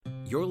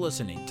You're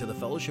listening to the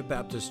Fellowship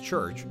Baptist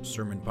Church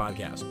Sermon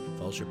Podcast.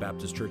 Fellowship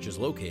Baptist Church is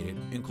located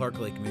in Clark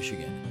Lake,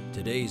 Michigan.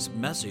 Today's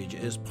message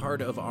is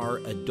part of our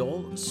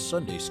Adult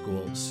Sunday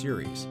School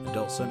series.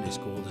 Adult Sunday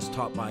School is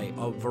taught by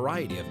a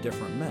variety of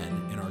different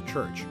men in our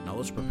church. Now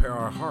let's prepare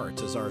our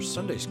hearts as our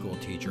Sunday School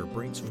teacher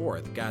brings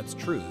forth God's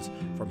truths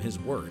from His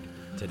Word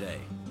today.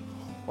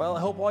 Well, I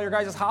hope all your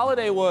guys'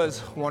 holiday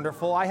was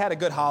wonderful. I had a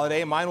good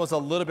holiday. Mine was a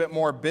little bit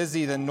more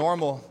busy than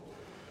normal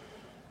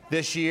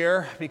this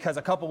year because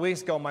a couple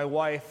weeks ago, my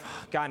wife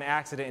got in an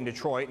accident in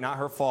Detroit. Not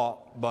her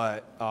fault,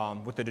 but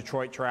with the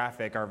Detroit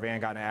traffic, our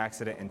van got in an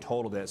accident and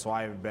totaled it. So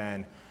I've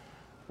been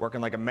working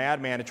like a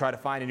madman to try to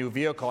find a new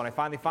vehicle, and I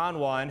finally found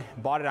one.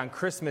 Bought it on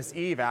Christmas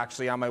Eve,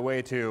 actually, on my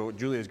way to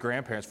Julia's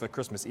grandparents for the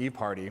Christmas Eve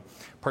party.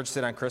 Purchased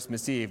it on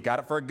Christmas Eve. Got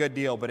it for a good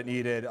deal, but it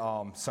needed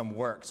some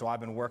work. So I've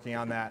been working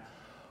on that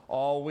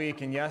all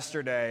week, and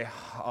yesterday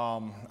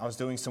I was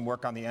doing some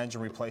work on the engine,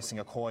 replacing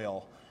a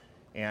coil.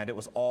 And it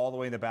was all the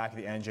way in the back of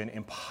the engine,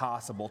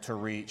 impossible to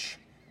reach.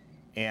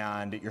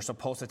 And you're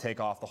supposed to take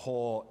off the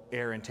whole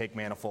air intake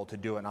manifold to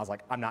do it. And I was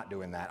like, I'm not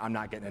doing that. I'm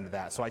not getting into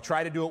that. So I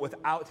tried to do it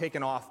without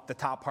taking off the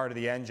top part of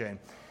the engine.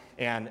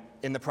 And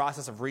in the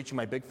process of reaching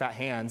my big fat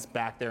hands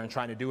back there and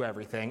trying to do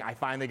everything, I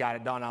finally got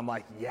it done. I'm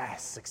like,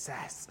 yes,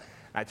 success.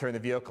 And I turn the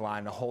vehicle on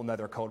and a whole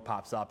nother code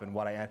pops up. And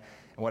what I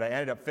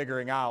ended up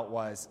figuring out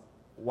was,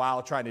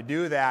 while trying to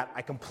do that,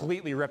 I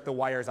completely ripped the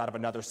wires out of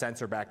another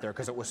sensor back there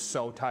because it was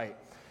so tight.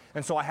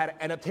 And so I had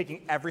to end up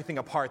taking everything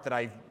apart that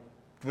I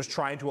was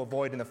trying to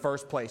avoid in the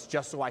first place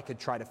just so I could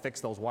try to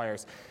fix those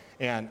wires.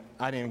 And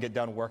I didn't even get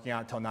done working on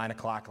it until 9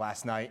 o'clock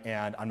last night,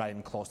 and I'm not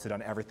even close to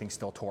done. Everything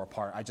still tore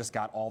apart. I just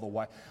got all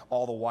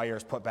the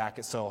wires put back.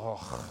 It's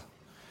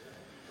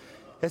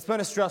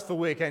been a stressful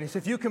week. And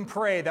if you can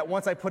pray that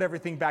once I put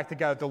everything back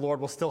together, the Lord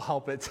will still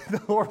help it.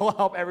 The Lord will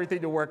help everything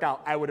to work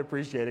out. I would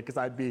appreciate it because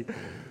I'd be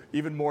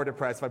even more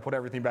depressed if I put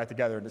everything back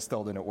together and it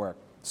still didn't work.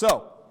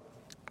 So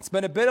it's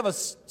been a bit of a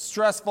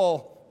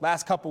stressful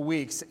last couple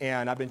weeks,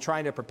 and I've been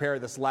trying to prepare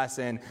this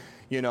lesson,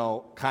 kind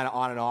of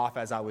on and off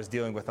as I was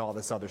dealing with all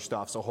this other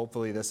stuff. So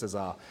hopefully this is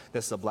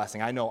a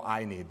blessing. I know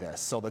I need this.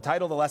 So the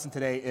title of the lesson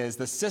today is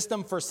The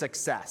System for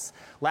Success.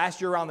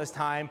 Last year around this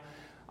time,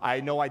 I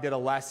know I did a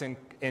lesson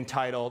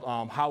entitled,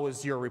 How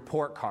Was Your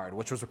Report Card?,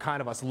 which was kind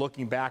of us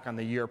looking back on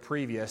the year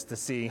previous to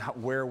see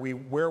where we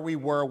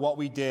were, what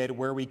we did,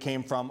 where we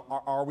came from,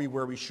 are we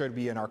where we should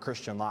be in our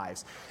Christian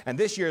lives. And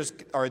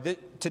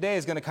today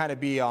is going to kind of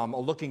be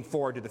looking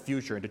forward to the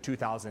future, into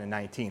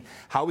 2019,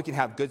 how we can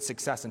have good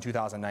success in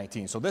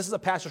 2019. So this is a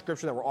passage of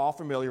Scripture that we're all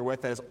familiar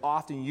with that is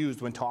often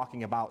used when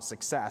talking about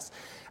success.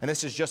 And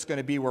this is just going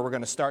to be where we're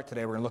going to start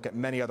today. We're going to look at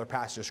many other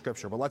passages of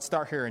Scripture. But let's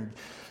start here in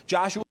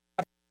Joshua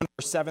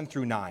 7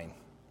 through 9.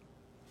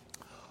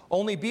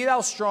 Only be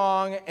thou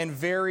strong and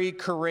very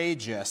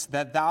courageous,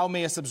 that thou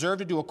mayest observe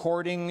to do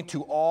according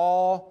to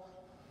all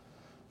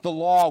the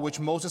law which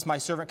Moses my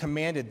servant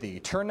commanded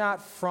thee. Turn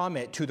not from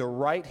it to the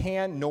right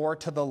hand nor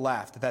to the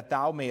left, that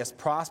thou mayest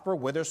prosper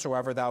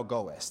whithersoever thou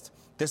goest.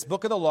 This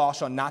book of the law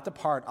shall not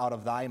depart out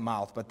of thy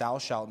mouth, but thou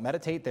shalt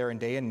meditate therein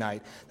day and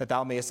night, that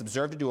thou mayest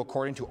observe to do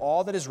according to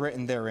all that is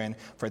written therein.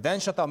 For then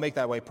shalt thou make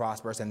thy way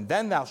prosperous, and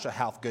then thou shalt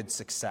have good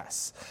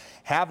success.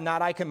 Have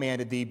not I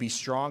commanded thee, be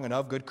strong and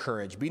of good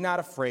courage. Be not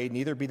afraid,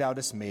 neither be thou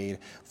dismayed,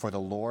 for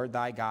the Lord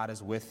thy God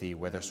is with thee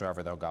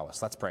whithersoever thou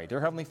goest. Let's pray. Dear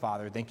Heavenly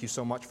Father, thank you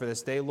so much for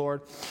this day, Lord.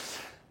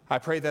 I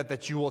pray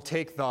that you will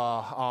take the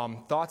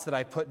thoughts that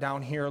I put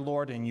down here,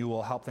 Lord, and you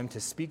will help them to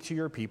speak to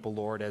your people,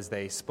 Lord, as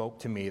they spoke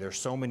to me. There's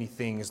so many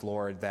things,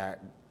 Lord,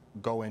 that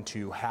go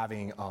into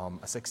having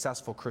a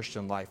successful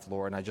Christian life,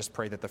 Lord. And I just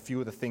pray that the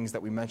few of the things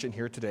that we mentioned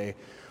here today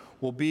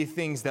will be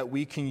things that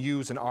we can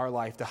use in our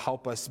life to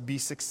help us be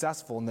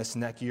successful in this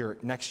next year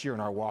in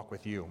our walk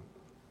with you.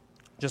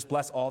 Just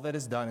bless all that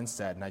is done and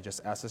said, and I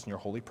just ask this in your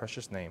holy,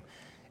 precious name.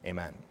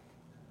 Amen.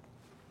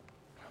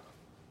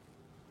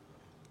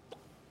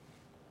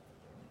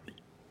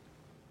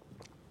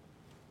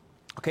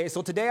 Okay,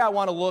 so today I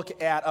want to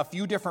look at a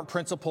few different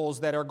principles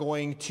that are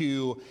going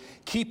to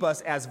keep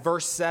us, as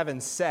verse 7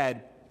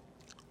 said,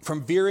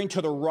 from veering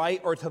to the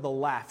right or to the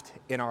left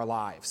in our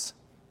lives.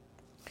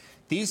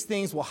 These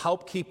things will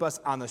help keep us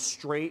on the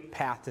straight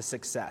path to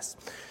success.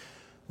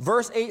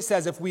 Verse 8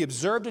 says, if we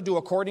observe to do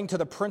according to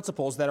the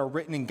principles that are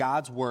written in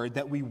God's word,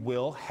 that we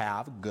will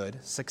have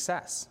good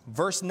success.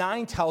 Verse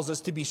 9 tells us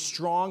to be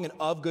strong and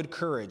of good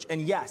courage.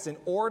 And yes, in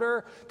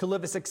order to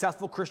live a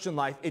successful Christian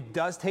life, it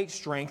does take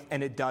strength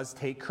and it does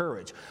take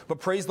courage. But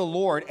praise the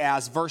Lord,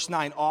 as verse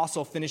 9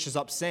 also finishes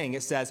up saying,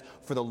 it says,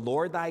 for the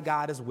Lord thy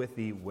God is with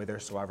thee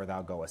whithersoever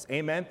thou goest.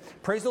 Amen.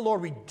 Praise the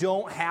Lord, we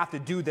don't have to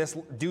do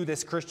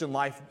this Christian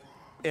life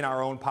in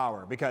our own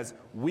power, because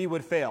we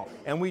would fail.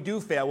 And we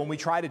do fail when we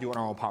try to do it in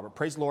our own power.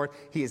 Praise the Lord,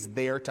 He is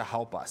there to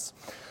help us.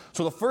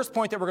 So the first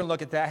point that we're going to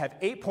look at, I have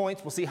 8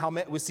 points. We'll see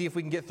if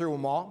we can get through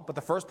them all. But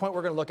the first point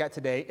we're going to look at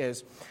today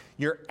is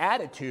your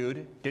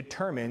attitude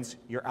determines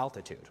your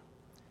altitude.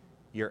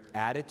 Your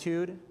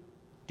attitude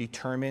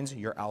determines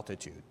your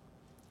altitude.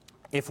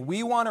 If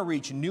we want to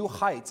reach new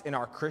heights in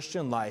our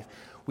Christian life,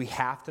 we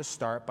have to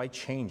start by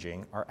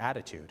changing our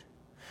attitude.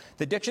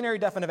 The dictionary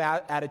definition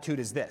of attitude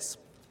is this: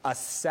 a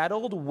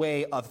settled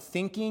way of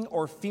thinking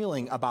or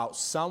feeling about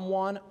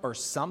someone or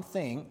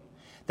something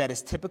that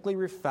is typically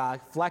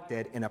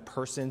reflected in a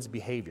person's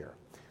behavior.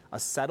 A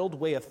settled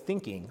way of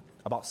thinking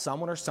about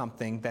someone or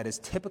something that is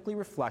typically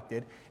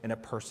reflected in a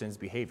person's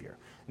behavior.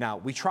 Now,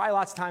 we try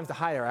lots of times to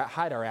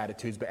hide our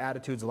attitudes, but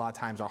attitudes a lot of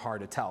times are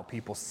hard to tell.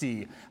 People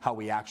see how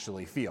we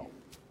actually feel.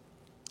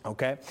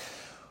 Okay?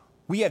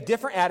 We have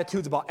different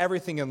attitudes about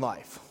everything in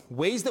life,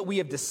 ways that we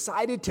have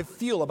decided to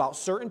feel about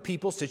certain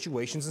people,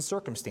 situations, and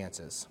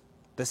circumstances.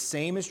 The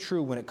same is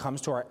true when it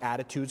comes to our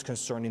attitudes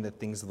concerning the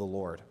things of the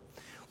Lord.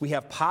 We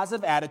have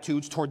positive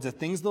attitudes towards the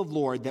things of the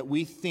Lord that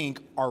we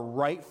think are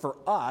right for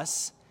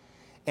us,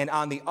 and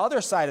on the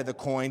other side of the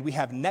coin, we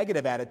have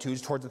negative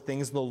attitudes towards the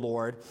things of the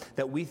Lord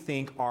that we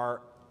think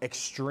are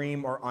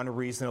extreme or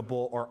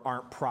unreasonable or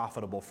aren't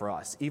profitable for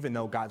us, even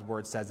though God's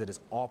word says it is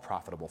all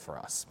profitable for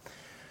us.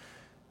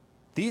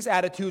 These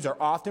attitudes are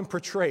often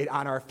portrayed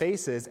on our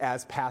faces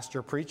as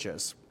pastor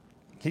preaches.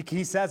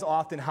 He says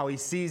often how he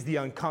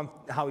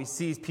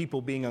sees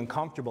people being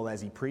uncomfortable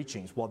as he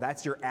preaches. Well,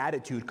 that's your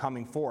attitude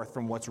coming forth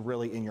from what's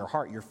really in your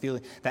heart. You're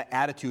feeling that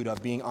attitude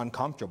of being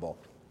uncomfortable.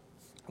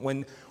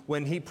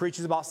 When he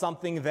preaches about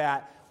something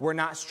that we're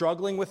not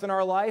struggling with in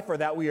our life, or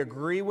that we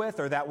agree with,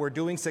 or that we're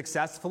doing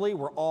successfully,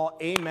 we're all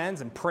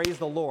amens and praise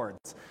the Lord.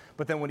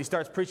 But then when he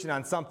starts preaching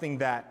on something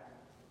that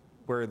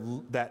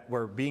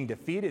we're being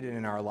defeated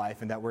in our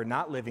life, and that we're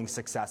not living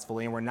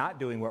successfully, and we're not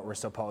doing what we're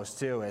supposed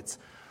to, it's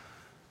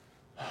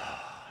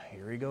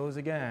here he goes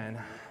again,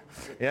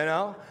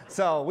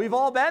 So we've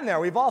all been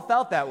there. We've all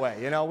felt that way,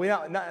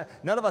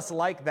 none of us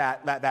like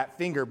that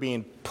finger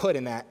being put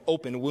in that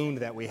open wound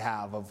that we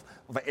have of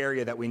an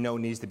area that we know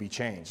needs to be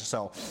changed.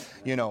 So,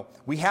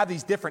 we have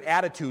these different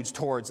attitudes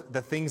towards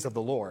the things of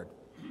the Lord.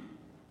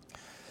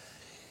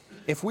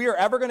 If we are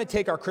ever going to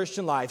take our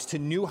Christian lives to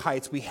new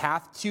heights, we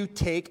have to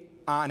take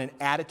on an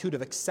attitude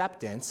of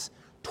acceptance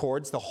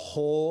towards the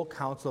whole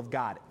counsel of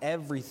God,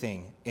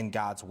 everything in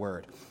God's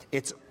word.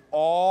 It's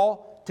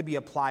all to be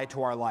applied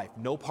to our life.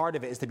 No part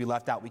of it is to be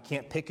left out. We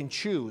can't pick and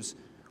choose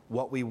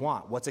what we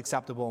want, what's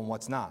acceptable and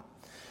what's not.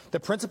 The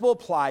principle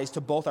applies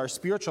to both our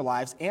spiritual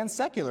lives and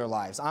secular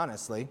lives,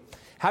 honestly.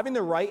 Having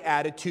the right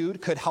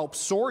attitude could help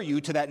soar you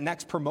to that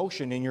next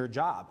promotion in your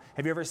job.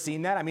 Have you ever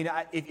seen that? I mean,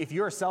 if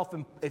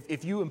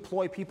you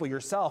employ people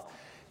yourself,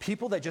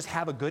 people that just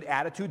have a good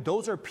attitude,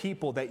 those are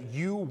people that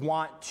you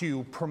want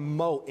to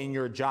promote in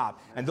your job.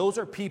 And those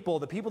are the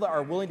people that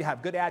are willing to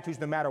have good attitudes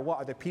no matter what,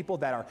 are the people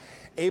that are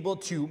able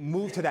to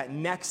move to that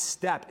next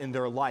step in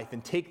their life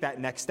and take that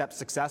next step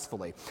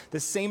successfully. The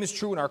same is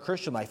true in our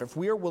Christian life. If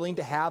we are willing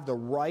to have the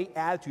right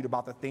attitude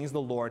about the things of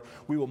the Lord,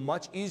 we will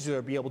much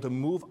easier be able to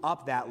move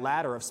up that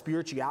ladder of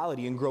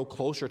spirituality and grow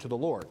closer to the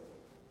Lord.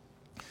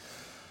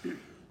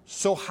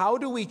 So how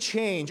do we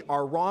change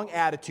our wrong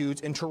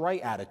attitudes into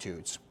right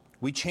attitudes?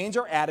 We change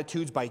our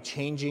attitudes by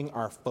changing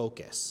our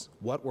focus,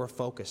 what we're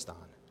focused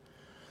on.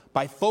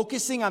 By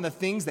focusing on the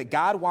things that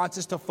God wants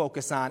us to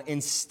focus on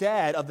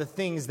instead of the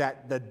things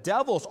that the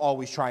devil's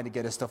always trying to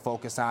get us to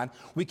focus on,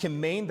 we can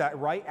maintain that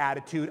right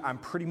attitude on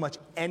pretty much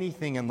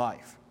anything in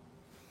life.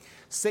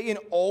 Satan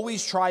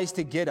always tries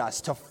to get us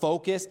to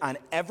focus on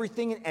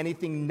everything and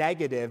anything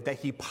negative that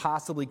he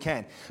possibly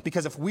can.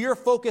 Because if we are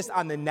focused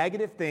on the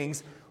negative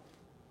things,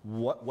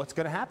 what's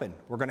going to happen?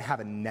 We're going to have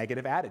a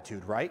negative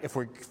attitude, right? If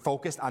we're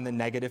focused on the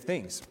negative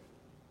things.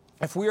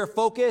 If we are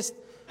focused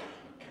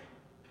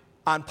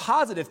on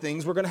positive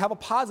things, we're going to have a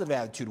positive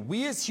attitude.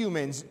 We as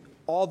humans,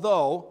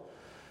 although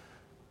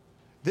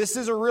this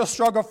is a real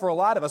struggle for a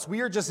lot of us, we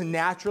are just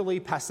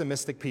naturally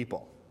pessimistic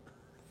people.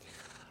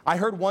 I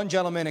heard one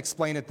gentleman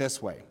explain it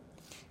this way.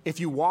 If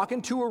you walk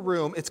into a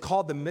room, it's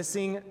called the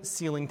missing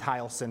ceiling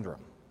tile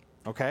syndrome.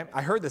 Okay?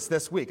 I heard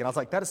this week, and I was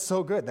like, that is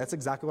so good. That's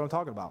exactly what I'm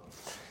talking about.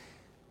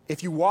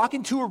 If you walk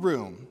into a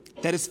room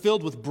that is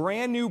filled with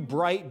brand new,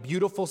 bright,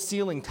 beautiful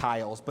ceiling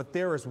tiles, but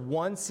there is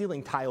one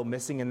ceiling tile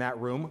missing in that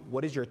room,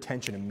 what is your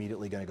attention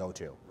immediately going to go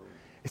to?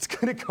 It's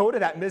going to go to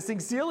that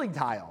missing ceiling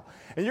tile.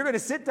 And you're going to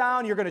sit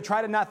down, you're going to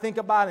try to not think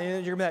about it,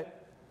 and you're going to be like,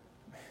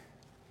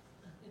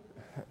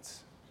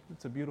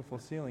 that's a beautiful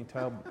ceiling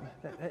tile.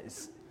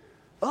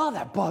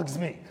 That bugs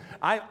me.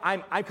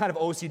 I'm kind of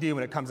OCD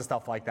when it comes to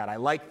stuff like that. I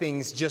like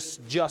things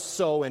just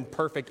so in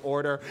perfect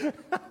order.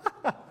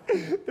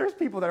 There's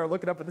people that are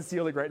looking up at the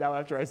ceiling right now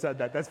after I said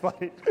that. That's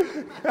funny.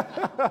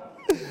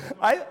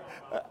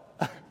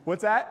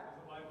 What's that?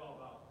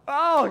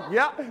 Oh,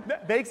 yeah.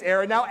 Thanks,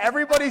 Aaron. Now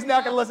everybody's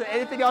not going to listen to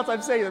anything else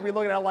I'm saying. They'll be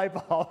looking at a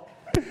light bulb.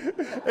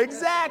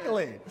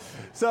 Exactly.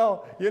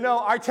 So,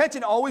 our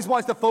attention always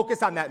wants to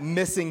focus on that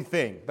missing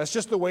thing. That's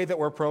just the way that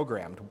we're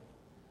programmed.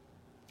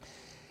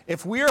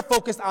 If we are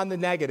focused on the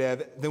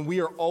negative, then we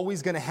are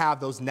always going to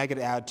have those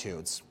negative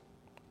attitudes.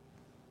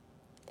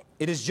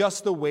 It is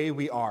just the way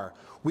we are.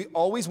 We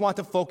always want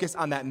to focus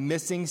on that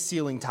missing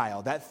ceiling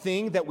tile, that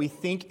thing that we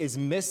think is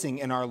missing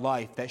in our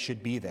life that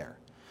should be there.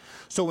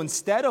 So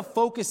instead of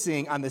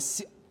focusing on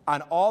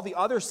on all the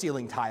other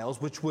ceiling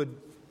tiles, which would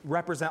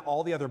represent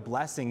all the other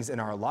blessings in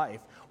our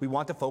life, we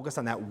want to focus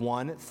on that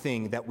one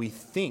thing that we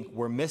think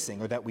we're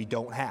missing or that we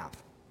don't have.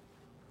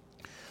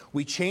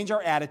 We change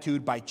our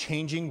attitude by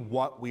changing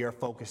what we are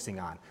focusing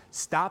on.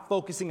 Stop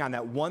focusing on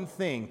that one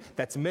thing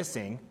that's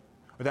missing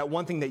or that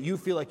one thing that you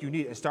feel like you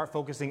need and start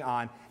focusing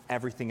on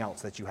everything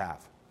else that you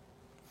have.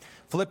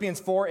 Philippians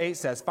 4:8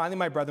 says, "Finally,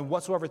 my brethren,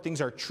 whatsoever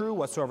things are true,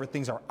 whatsoever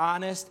things are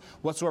honest,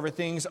 whatsoever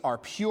things are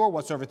pure,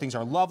 whatsoever things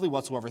are lovely,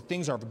 whatsoever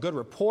things are of good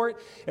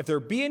report, if there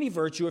be any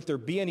virtue, if there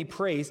be any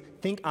praise,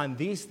 think on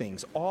these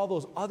things." All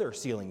those other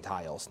ceiling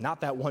tiles,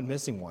 not that one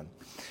missing one.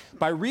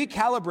 By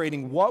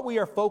recalibrating what we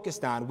are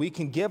focused on, we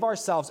can give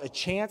ourselves a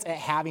chance at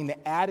having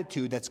the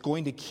attitude that's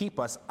going to keep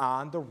us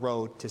on the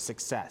road to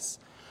success.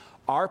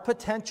 Our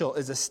potential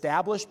is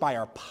established by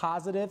our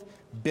positive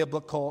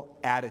biblical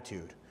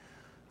attitude.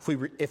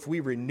 If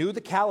we renew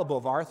the caliber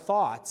of our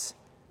thoughts,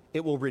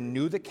 it will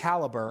renew the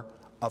caliber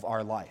of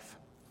our life.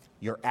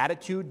 Your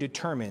attitude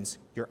determines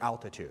your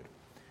altitude.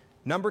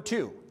 Number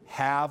 2,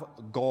 have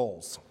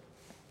goals.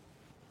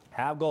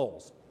 Have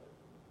goals.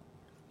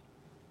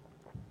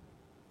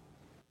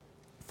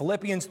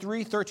 Philippians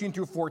 3:13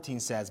 through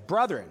 14 says,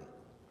 "Brethren,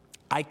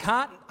 I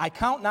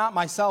count not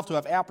myself to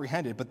have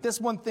apprehended, but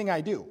this one thing I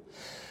do,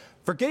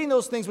 forgetting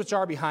those things which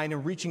are behind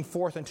and reaching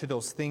forth unto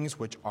those things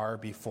which are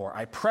before.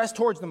 I press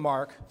towards the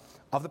mark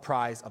of the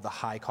prize of the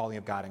high calling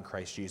of God in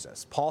Christ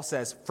Jesus." Paul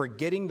says,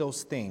 forgetting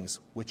those things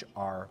which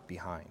are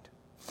behind.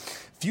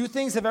 Few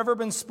things have ever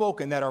been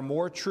spoken that are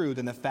more true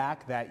than the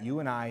fact that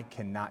you and I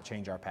cannot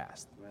change our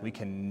past. We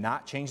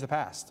cannot change the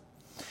past.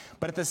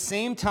 But at the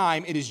same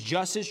time, it is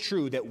just as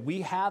true that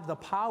we have the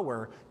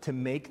power to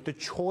make the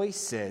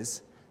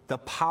choices, to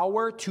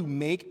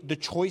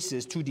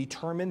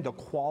determine the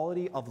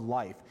quality of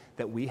life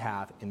that we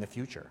have in the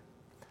future.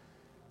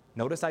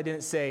 Notice I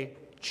didn't say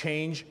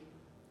change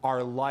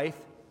our life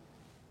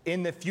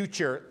in the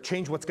future,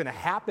 change what's going to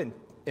happen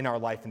in our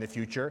life in the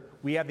future.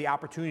 We have the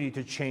opportunity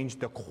to change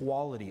the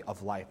quality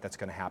of life that's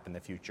going to happen in the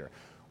future.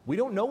 We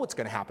don't know what's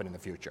going to happen in the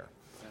future.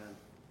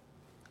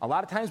 A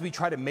lot of times we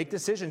try to make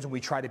decisions and we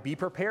try to be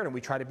prepared and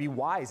we try to be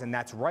wise, and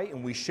that's right,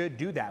 and we should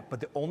do that. But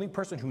the only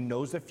person who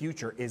knows the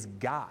future is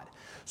God.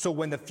 So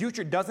when the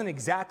future doesn't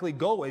exactly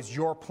go as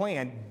your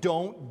plan,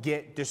 don't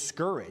get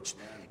discouraged.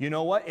 You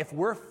know what? If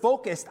we're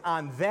focused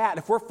on that,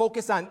 if we're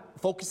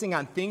focusing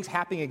on things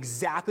happening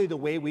exactly the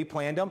way we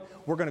planned them,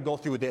 we're going to go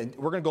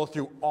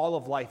through all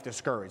of life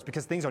discouraged,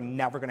 because things are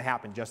never going to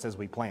happen just as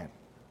we planned.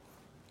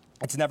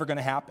 It's never going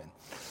to happen.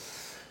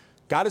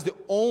 God is the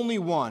only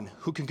one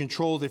who can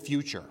control the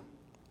future.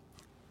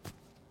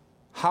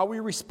 How we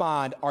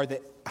respond are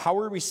the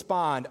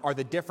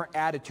different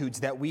attitudes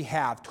that we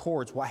have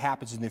towards what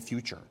happens in the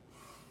future.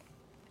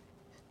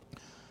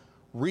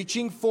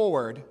 Reaching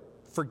forward,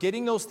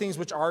 forgetting those things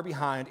which are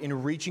behind,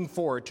 and reaching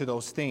forward to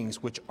those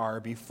things which are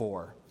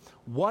before.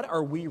 What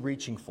are we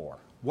reaching for?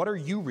 What are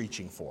you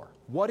reaching for?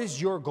 What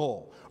is your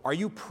goal? Are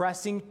you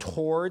pressing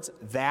towards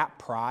that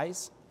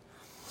prize?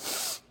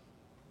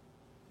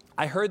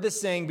 I heard this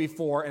saying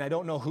before, and I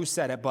don't know who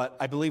said it, but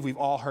I believe we've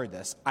all heard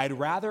this. I'd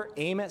rather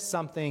aim at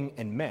something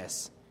and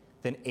miss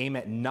than aim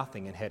at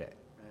nothing and hit it.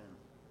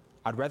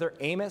 I'd rather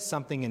aim at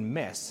something and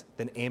miss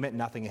than aim at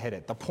nothing and hit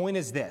it. The point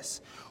is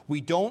this: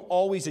 we don't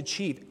always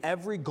achieve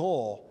every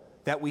goal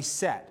that we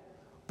set,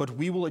 but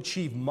we will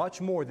achieve much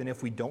more than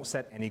if we don't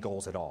set any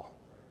goals at all.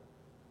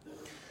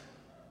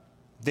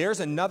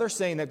 There's another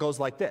saying that goes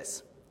like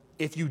this: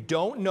 if you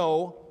don't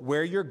know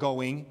where you're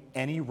going,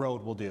 any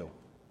road will do.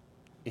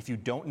 If you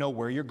don't know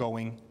where you're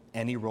going,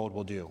 any road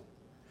will do.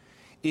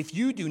 If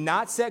you do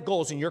not set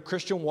goals in your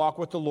Christian walk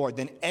with the Lord,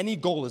 then any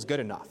goal is good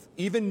enough.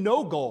 Even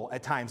no goal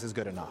at times is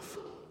good enough.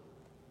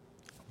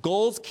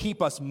 Goals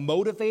keep us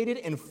motivated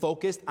and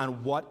focused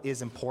on what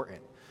is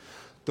important.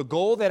 The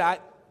goals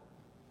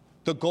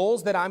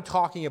that I'm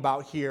talking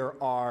about here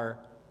are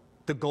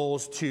the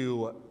goals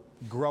to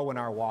grow in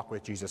our walk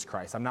with Jesus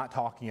Christ. I'm not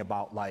talking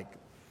about like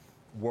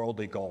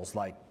worldly goals,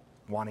 like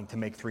wanting to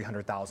make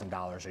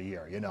 $300,000 a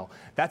year,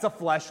 That's a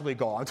fleshly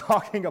goal. I'm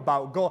talking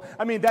about goal.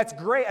 I mean, that's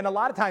great. And a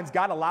lot of times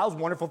God allows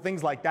wonderful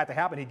things like that to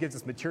happen. He gives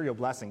us material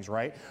blessings,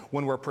 right?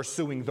 When we're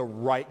pursuing the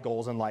right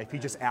goals in life. He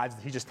just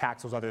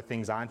tacks those other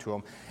things onto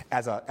them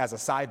as a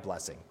side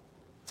blessing.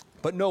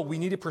 But no, we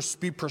need to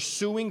be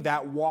pursuing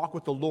that walk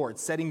with the Lord,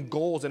 setting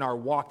goals in our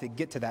walk to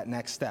get to that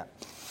next step.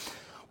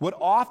 What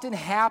often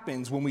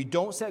happens when we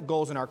don't set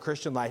goals in our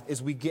Christian life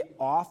is we get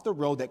off the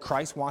road that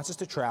Christ wants us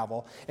to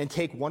travel and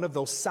take one of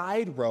those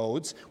side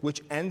roads, which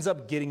ends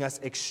up getting us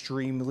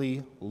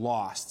extremely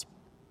lost.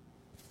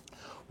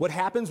 What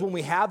happens when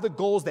we have the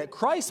goals that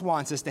Christ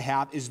wants us to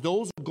have is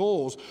those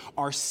goals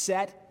are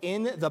set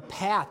in the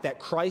path that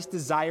Christ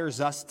desires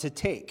us to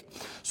take.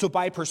 So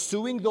by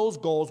pursuing those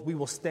goals, we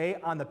will stay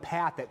on the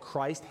path that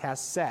Christ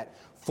has set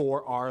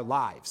for our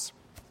lives.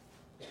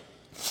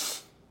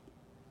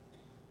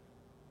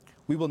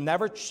 We will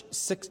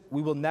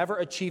never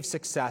achieve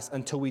success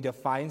until we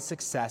define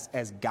success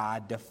as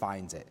God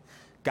defines it.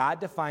 God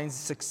defines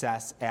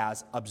success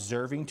as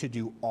observing to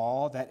do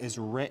all that is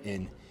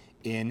written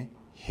in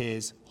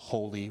his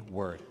holy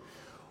word.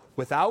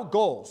 Without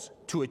goals,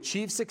 to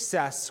achieve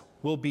success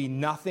will be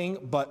nothing,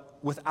 but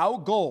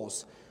without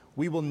goals,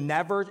 we will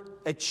never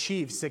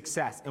achieve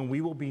success, and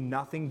we will be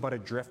nothing but a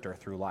drifter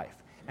through life.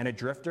 And a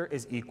drifter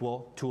is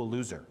equal to a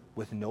loser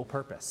with no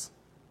purpose.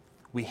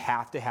 We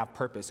have to have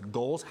purpose.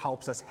 Goals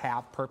helps us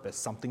have purpose,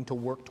 something to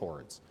work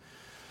towards.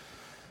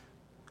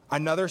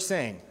 Another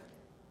saying,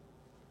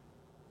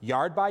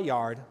 yard by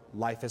yard,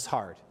 life is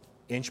hard.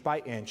 Inch by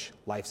inch,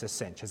 life's a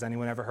cinch. Has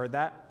anyone ever heard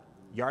that?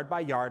 Yard by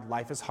yard,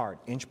 life is hard.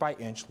 Inch by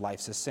inch,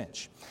 life's a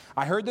cinch.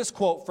 I heard this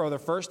quote for the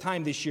first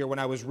time this year when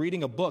I was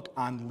reading a book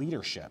on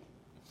leadership.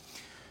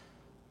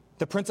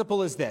 The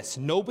principle is this: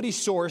 nobody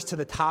soars to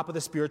the top of the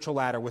spiritual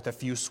ladder with a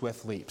few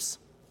swift leaps.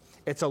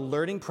 It's a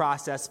learning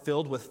process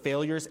filled with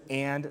failures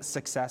and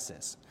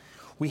successes.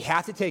 We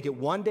have to take it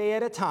one day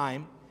at a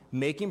time,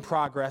 making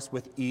progress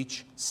with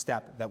each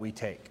step that we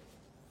take.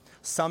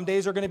 Some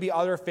days are going to be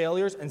utter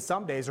failures, and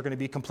some days are going to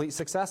be complete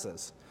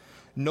successes.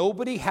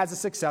 Nobody has a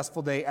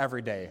successful day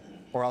every day,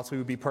 or else we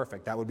would be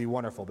perfect. That would be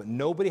wonderful. But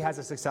nobody has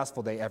a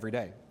successful day every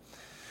day.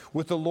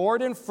 With the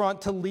Lord in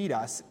front to lead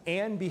us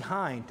and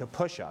behind to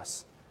push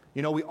us.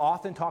 You know, we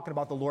often talk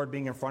about the Lord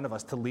being in front of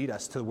us to lead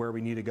us to where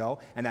we need to go,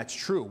 and that's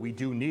true. We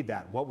do need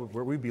that.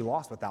 Where we'd be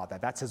lost without that.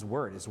 That's His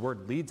Word. His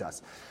Word leads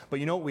us. But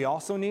you know what we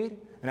also need,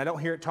 and I don't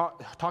hear it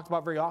talked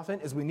about very often,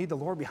 is we need the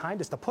Lord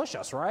behind us to push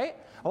us, right?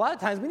 A lot of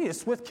times we need a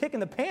swift kick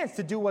in the pants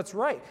to do what's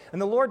right, and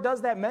the Lord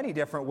does that many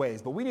different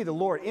ways, but we need the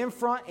Lord in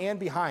front and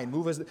behind,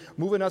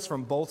 moving us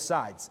from both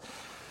sides.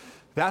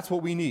 That's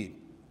what we need.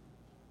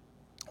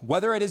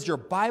 Whether it is your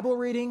Bible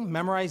reading,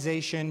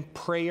 memorization,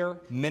 prayer,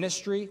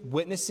 ministry,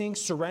 witnessing,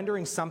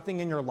 surrendering something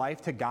in your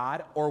life to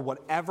God, or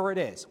whatever it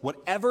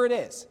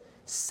is,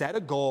 set a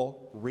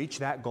goal, reach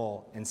that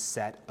goal, and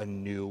set a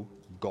new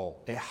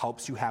goal. It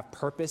helps you have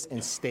purpose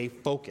and stay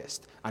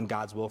focused on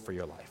God's will for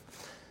your life.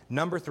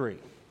 Number three,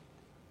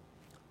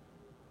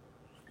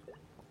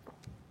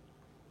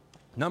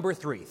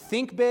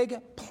 think big,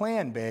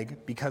 plan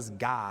big, because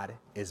God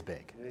is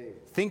big. Hey.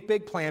 Think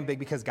big, plan big,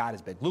 because God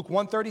is big. Luke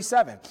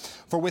 1:37,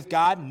 for with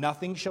God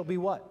nothing shall be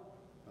what?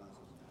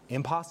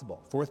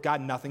 Impossible. For with God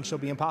nothing shall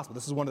be impossible.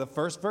 This is one of the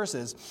first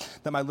verses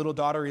that my little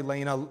daughter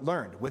Elena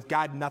learned. With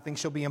God nothing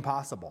shall be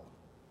impossible.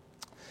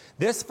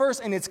 This verse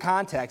in its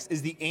context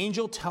is the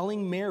angel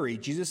telling Mary,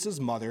 Jesus'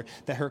 mother,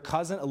 that her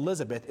cousin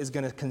Elizabeth is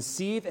going to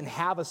conceive and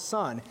have a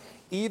son,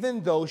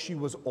 even though she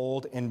was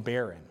old and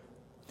barren.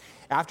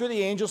 After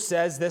the angel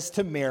says this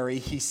to Mary,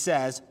 he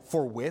says,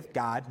 for with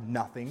God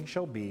nothing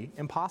shall be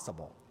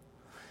impossible.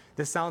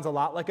 This sounds a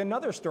lot like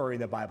another story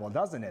in the Bible,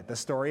 doesn't it? The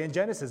story in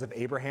Genesis of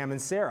Abraham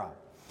and Sarah,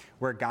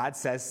 where God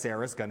says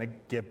Sarah's going to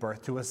give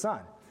birth to a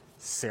son.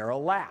 Sarah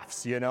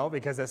laughs,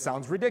 because that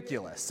sounds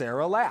ridiculous.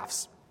 Sarah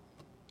laughs.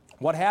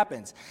 What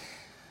happens?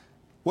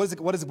 What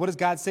does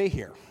God say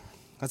here?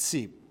 Let's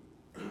see.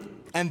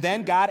 And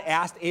then God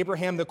asked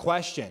Abraham the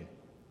question,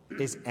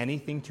 is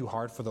anything too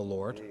hard for the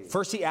Lord?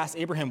 First he asked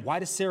Abraham, why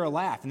does Sarah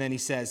laugh? And then he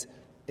says,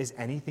 is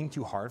anything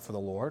too hard for the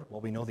Lord? Well,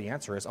 we know the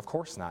answer is, of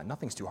course not.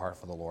 Nothing's too hard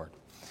for the Lord.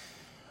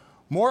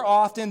 More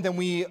often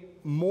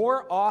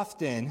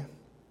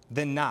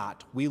than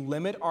not, we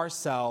limit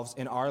ourselves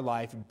in our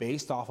life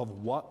based off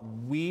of what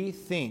we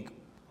think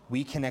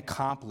we can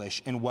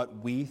accomplish and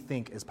what we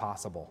think is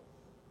possible.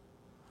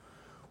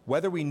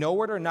 Whether we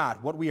know it or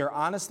not, what we are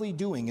honestly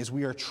doing is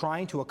we are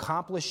trying to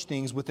accomplish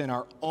things within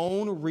our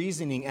own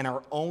reasoning and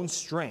our own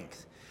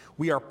strength.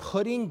 We are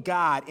putting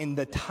God in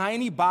the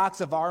tiny box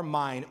of our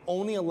mind,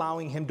 only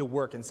allowing Him to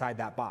work inside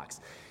that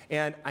box.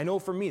 And I know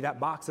for me,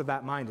 that box of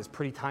that mind is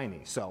pretty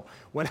tiny. So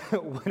when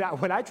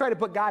I try to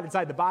put God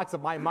inside the box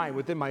of my mind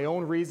within my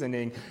own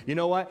reasoning, you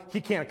know what? He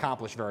can't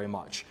accomplish very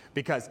much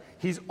because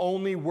He's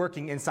only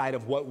working inside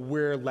of what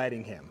we're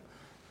letting Him.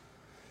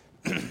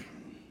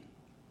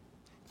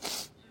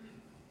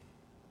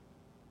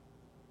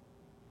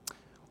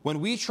 When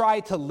we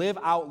try to live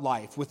out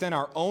life within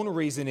our own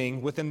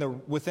reasoning, within the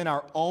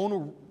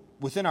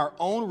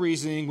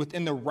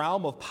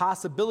realm of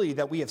possibility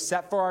that we have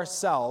set for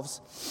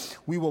ourselves,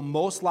 we will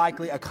most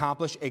likely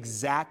accomplish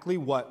exactly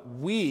what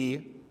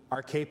we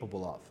are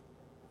capable of.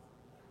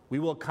 We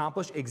will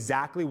accomplish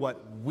exactly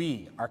what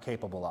we are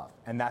capable of.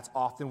 And that's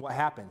often what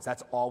happens.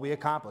 That's all we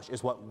accomplish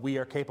is what we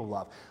are capable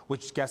of,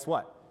 which, guess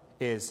what,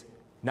 is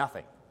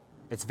nothing.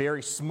 It's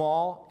very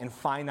small and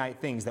finite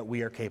things that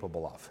we are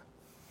capable of.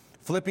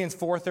 Philippians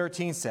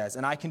 4:13 says,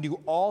 and I can do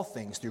all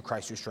things through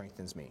Christ who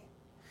strengthens me.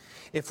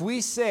 If we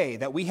say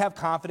that we have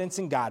confidence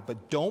in God,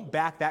 but don't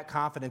back that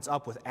confidence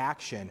up with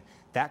action,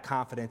 that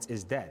confidence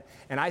is dead.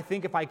 And I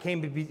think if I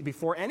came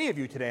before any of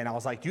you today and I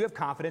was like, do you have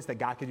confidence that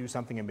God could do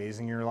something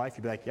amazing in your life?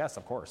 You'd be like, yes,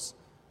 of course.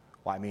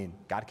 Well, I mean,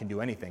 God can do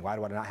anything. Why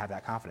do I not have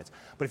that confidence?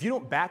 But if you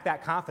don't back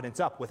that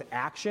confidence up with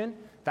action,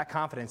 that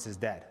confidence is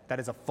dead. That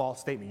is a false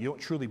statement. You don't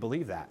truly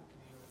believe that.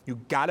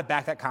 You've got to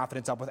back that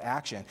confidence up with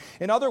action.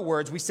 In other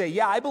words, we say,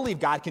 yeah, I believe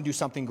God can do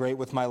something great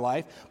with my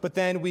life, but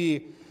then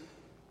we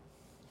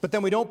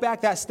don't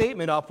back that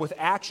statement up with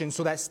action,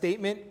 so that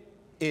statement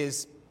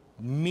is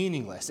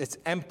meaningless. It's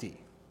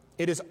empty.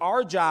 It is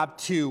our job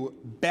to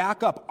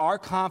back up our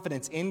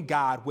confidence in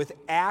God with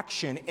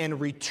action in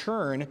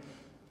return.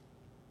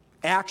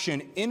 Back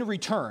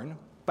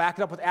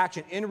it up with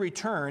action. In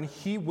return,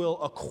 he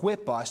will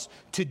equip us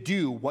to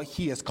do what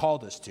he has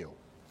called us to,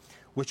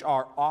 which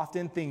are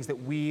often things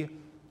that we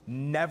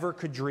never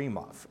could dream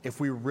of if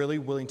we're really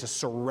willing to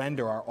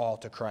surrender our all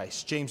to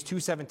Christ. James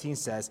 2:17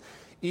 says,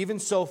 even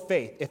so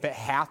faith, if it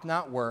hath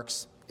not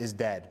works, is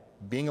dead,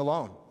 being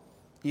alone.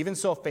 Even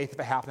so faith, if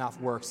it hath not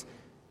works,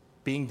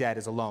 being dead,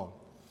 is alone.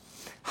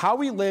 How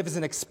we live is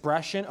an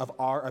expression of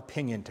our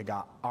opinion to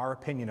God, our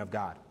opinion of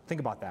God.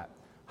 Think about that.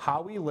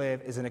 How we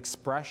live is an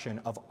expression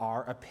of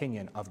our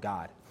opinion of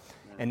God.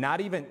 And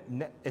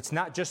it's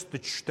not just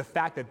the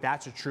fact that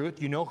that's the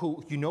truth. You know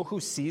who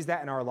sees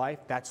that in our life?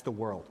 That's the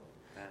world.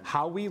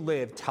 How we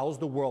live tells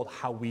the world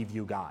how we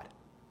view God.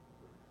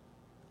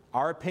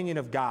 Our opinion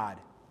of God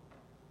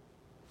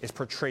is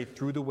portrayed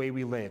through the way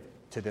we live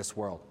to this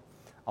world.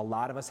 A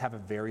lot of us have a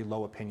very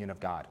low opinion of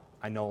God.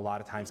 I know a lot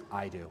of times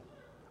I do.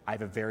 I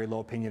have a very low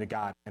opinion of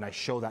God, and I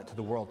show that to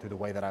the world through the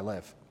way that I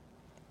live.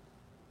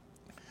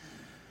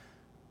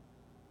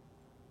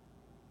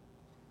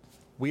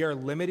 We are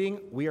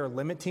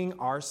limiting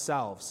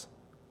ourselves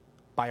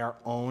by our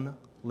own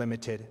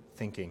limited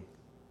thinking.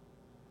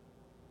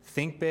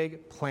 Think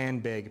big, plan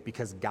big,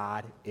 because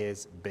God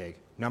is big.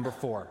 Number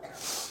four,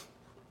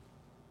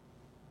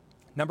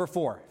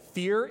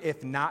 fear,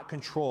 if not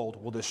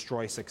controlled, will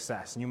destroy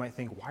success. And you might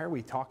think, why are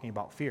we talking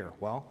about fear?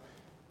 Well,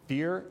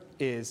 fear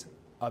is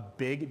a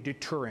big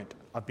deterrent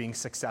of being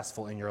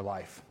successful in your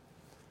life.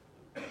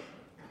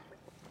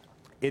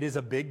 It is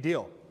a big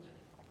deal.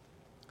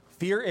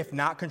 Fear, if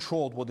not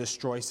controlled, will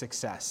destroy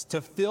success.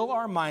 To fill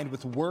our mind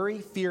with worry,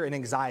 fear, and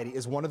anxiety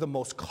is one of the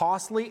most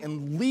costly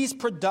and least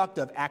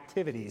productive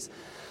activities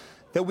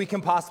that we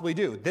can possibly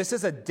do. This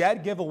is a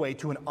dead giveaway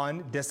to an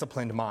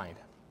undisciplined mind.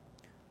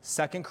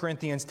 2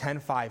 Corinthians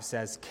 10:5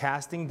 says,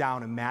 casting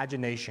down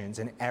imaginations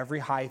and every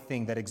high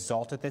thing that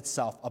exalteth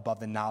itself above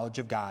the knowledge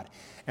of God,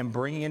 and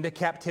bringing into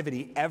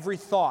captivity every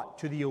thought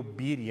to the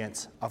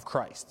obedience of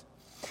Christ.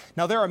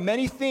 Now, there are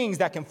many things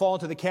that can fall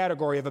into the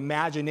category of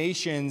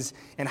imaginations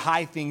and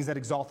high things that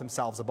exalt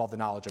themselves above the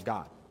knowledge of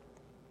God.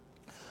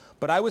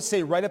 But I would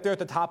say right up there at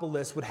the top of the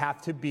list would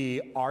have to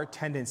be our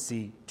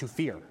tendency to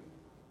fear.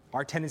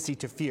 Our tendency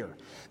to fear.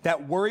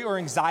 That worry or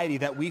anxiety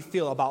that we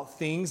feel about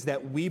things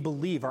that we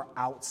believe are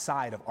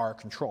outside of our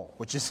control,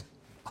 which is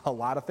a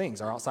lot of things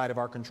are outside of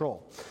our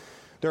control.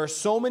 There are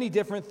so many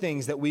different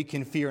things that we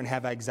can fear and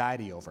have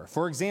anxiety over.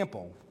 For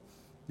example,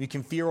 we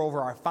can fear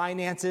over our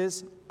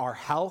finances, our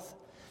health,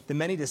 the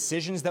many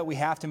decisions that we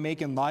have to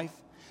make in life,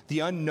 the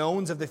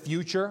unknowns of the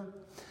future.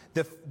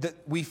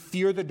 We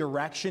fear the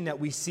direction that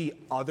we see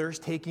others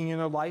taking in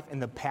their life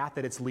and the path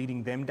that it's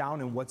leading them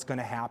down and what's going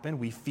to happen.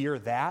 We fear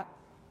that.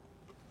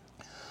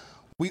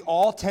 We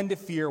all tend to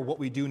fear what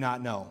we do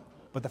not know.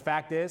 But the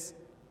fact is,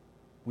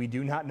 we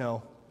do not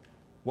know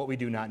what we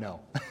do not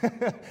know.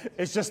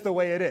 It's just the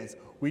way it is.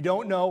 We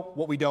don't know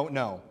what we don't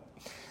know.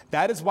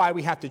 That is why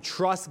we have to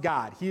trust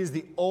God. He is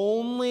the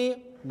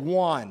only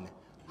one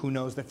who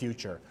knows the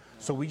future.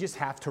 So we just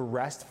have to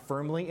rest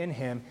firmly in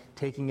him,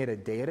 taking it a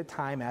day at a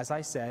time, as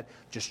I said,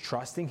 just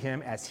trusting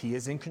him as he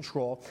is in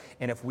control.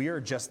 And if we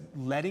are just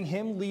letting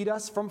him lead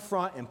us from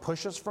front and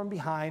push us from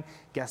behind,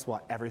 guess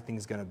what?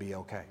 Everything's going to be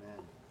okay.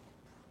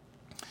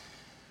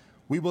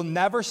 We will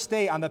never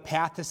stay on the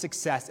path to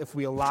success if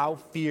we allow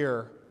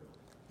fear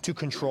to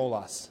control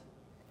us.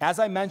 As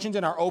I mentioned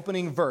in our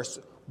opening verse,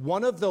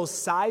 one of those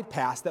side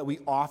paths that we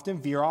often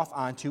veer off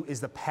onto is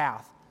the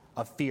path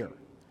of fear.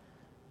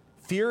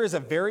 Fear is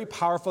a very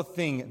powerful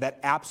thing that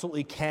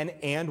absolutely can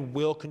and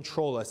will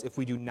control us if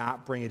we do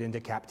not bring it into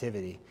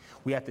captivity.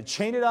 We have to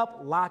chain it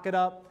up, lock it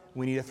up.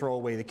 We need to throw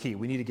away the key.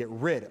 We need to get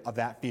rid of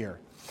that fear.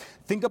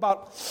 Think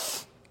about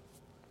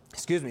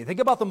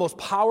the most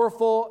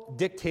powerful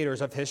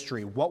dictators of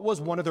history. What was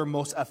one of their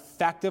most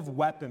effective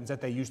weapons that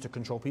they used to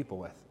control people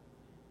with?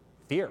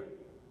 Fear.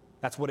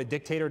 That's what a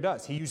dictator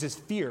does. He uses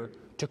fear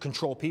to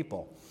control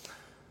people.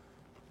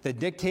 The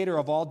dictator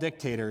of all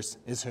dictators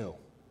is who?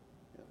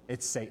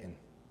 It's Satan.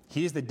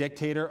 He is the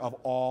dictator of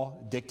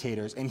all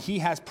dictators, and he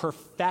has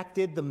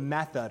perfected the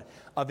method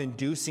of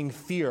inducing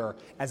fear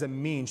as a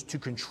means to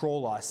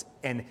control us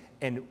and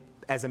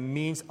as a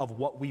means of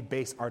what we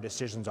base our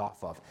decisions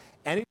off of.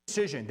 Any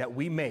decision that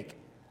we make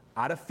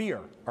out of fear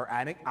or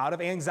out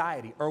of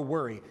anxiety or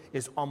worry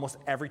is almost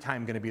every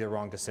time going to be the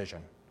wrong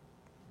decision.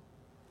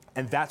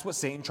 And that's what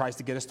Satan tries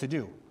to get us to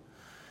do.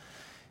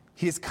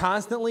 He is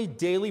constantly,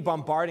 daily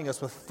bombarding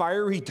us with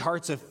fiery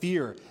darts of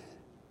fear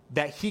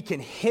that he can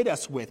hit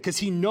us with, because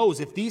he knows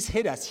if these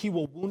hit us, he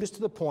will wound us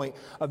to the point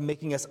of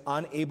making us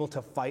unable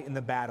to fight in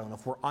the battle. And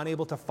if we're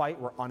unable to fight,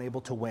 we're unable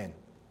to win.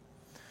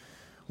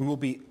 We will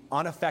be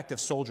ineffective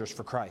soldiers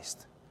for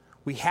Christ.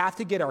 We have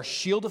to get our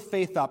shield of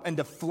faith up and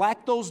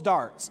deflect those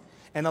darts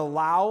and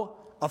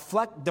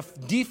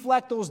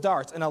deflect those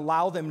darts and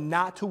allow them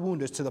not to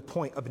wound us to the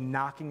point of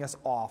knocking us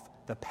off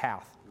the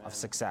path of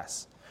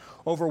success.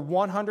 Over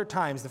 100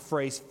 times the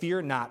phrase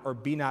fear not or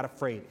be not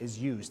afraid is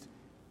used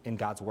in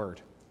God's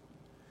word.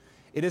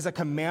 It is a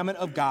commandment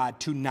of God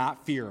to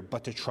not fear,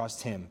 but to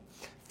trust him.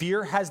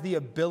 Fear has the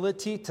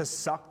ability to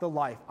suck the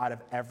life out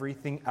of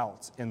everything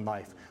else in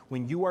life.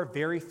 When you are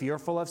very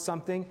fearful of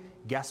something,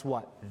 guess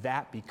what?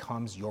 That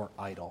becomes your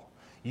idol.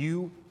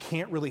 You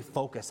can't really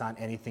focus on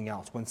anything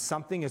else. When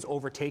something is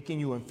overtaking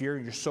you in fear,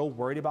 you're so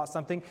worried about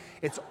something,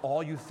 it's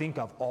all you think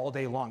of all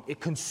day long. It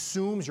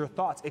consumes your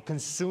thoughts. It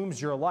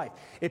consumes your life.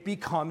 It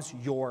becomes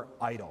your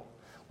idol.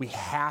 We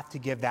have to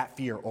give that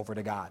fear over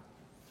to God.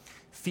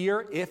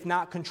 Fear, if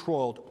not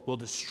controlled, will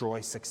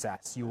destroy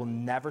success. You will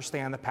never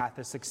stay on the path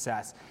of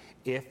success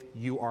if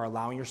you are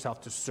allowing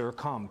yourself to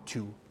succumb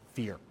to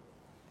fear.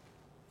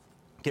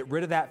 Get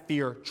rid of that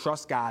fear.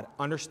 Trust God.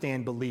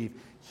 Understand,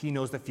 believe. He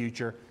knows the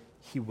future.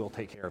 He will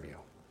take care of you.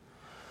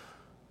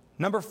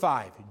 Number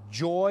 5,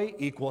 joy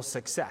equals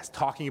success.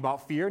 Talking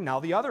about fear, now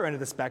the other end of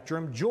the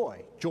spectrum,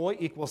 joy. Joy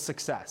equals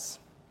success.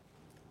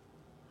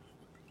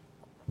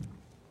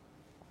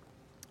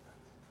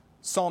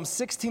 Psalm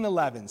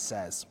 16:11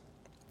 says,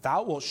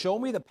 "Thou wilt show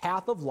me the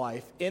path of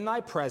life. In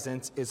thy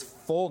presence is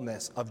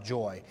fullness of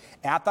joy.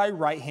 At thy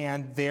right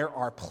hand there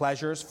are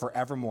pleasures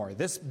forevermore."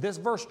 This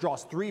verse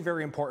draws 3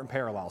 very important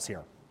parallels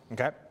here.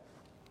 Okay?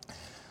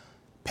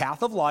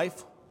 Path of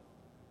life,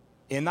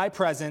 in thy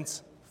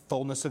presence,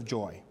 fullness of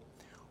joy.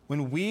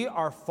 When we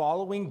are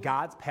following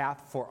God's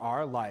path for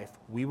our life,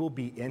 we will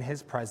be in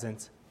his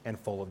presence and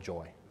full of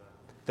joy.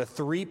 The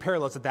 3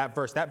 parallels of that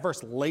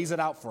verse lays it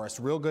out for us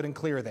real good and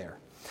clear there.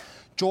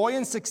 Joy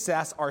and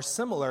success are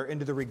similar in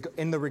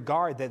the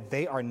regard that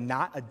they are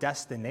not a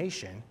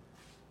destination.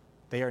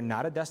 They are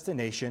not a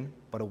destination,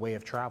 but a way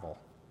of travel.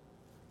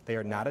 They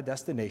are not a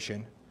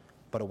destination,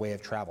 but a way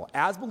of travel.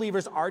 As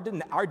believers,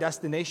 our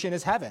destination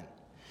is heaven.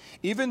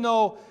 Even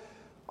though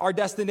our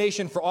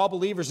destination for all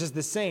believers is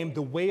the same,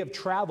 the way of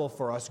travel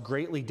for us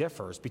greatly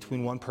differs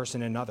between one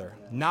person and another.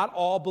 Not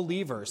all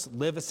believers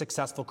live a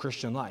successful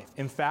Christian life.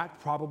 In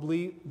fact,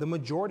 probably the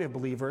majority of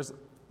believers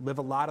live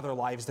a lot of their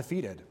lives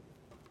defeated.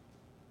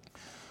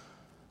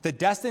 The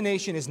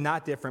destination is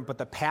not different, but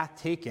the path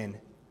taken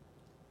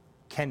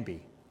can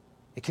be.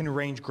 It can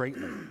range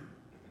greatly.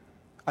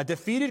 A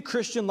defeated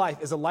Christian life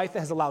is a life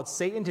that has allowed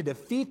Satan to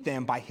defeat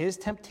them by his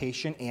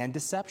temptation and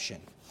deception.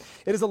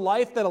 It is a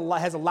life that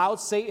has allowed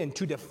Satan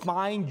to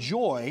define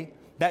joy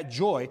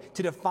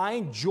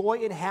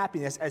and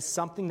happiness as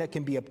something that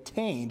can be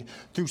obtained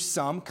through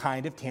some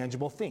kind of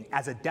tangible thing,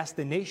 as a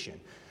destination.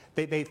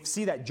 They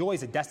see that joy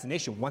as a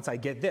destination. Once I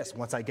get this,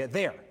 once I get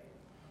there.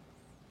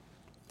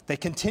 They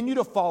continue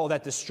to follow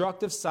that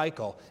destructive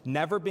cycle,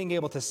 never being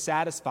able to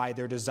satisfy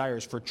their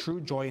desires for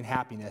true joy and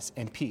happiness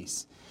and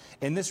peace.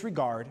 In this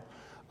regard,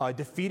 a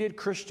defeated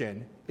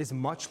Christian is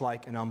much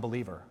like an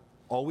unbeliever,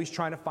 always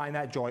trying to find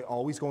that joy,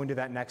 always going to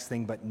that next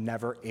thing, but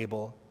never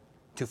able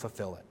to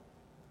fulfill it.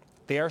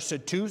 They are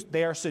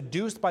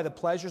seduced by the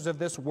pleasures of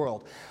this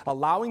world,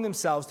 allowing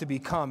themselves to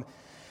become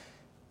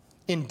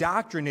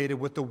indoctrinated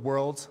with the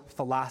world's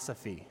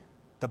philosophy.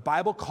 The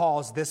Bible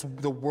calls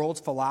the world's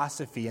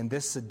philosophy and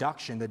this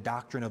seduction the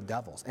doctrine of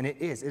devils. And it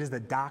is the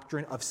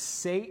doctrine of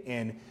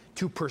Satan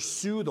to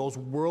pursue those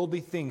worldly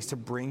things to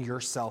bring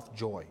yourself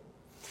joy.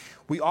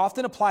 We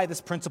often apply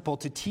this principle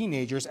to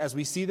teenagers as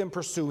we see them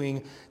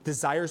pursuing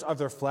desires of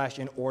their flesh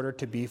in order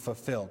to be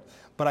fulfilled.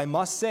 But I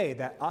must say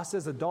that us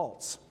as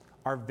adults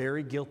are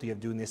very guilty of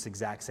doing this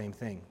exact same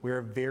thing. We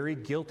are very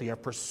guilty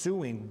of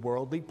pursuing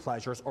worldly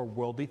pleasures or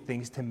worldly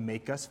things to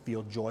make us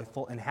feel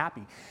joyful and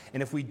happy.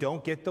 And if we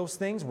don't get those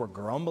things, we're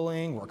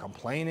grumbling, we're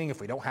complaining.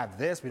 If we don't have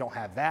this, we don't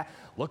have that.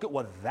 Look at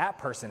what that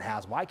person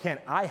has. Why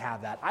can't I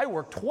have that? I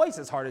work twice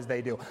as hard as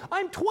they do.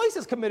 I'm twice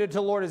as committed to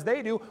the Lord as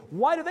they do.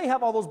 Why do they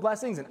have all those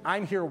blessings and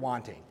I'm here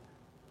wanting?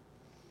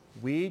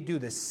 We do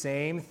the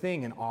same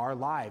thing in our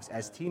lives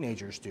as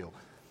teenagers do.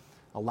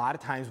 A lot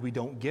of times we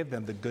don't give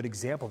them the good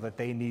example that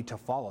they need to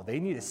follow. They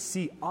need to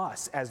see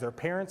us as their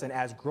parents and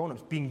as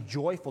grown-ups being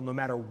joyful no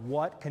matter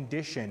what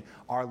condition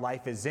our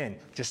life is in,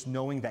 just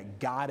knowing that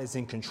God is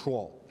in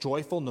control,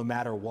 joyful no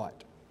matter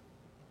what.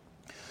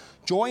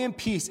 Joy and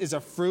peace is a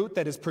fruit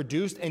that is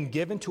produced and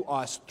given to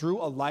us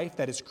through a life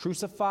that is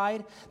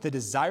crucified the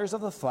desires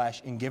of the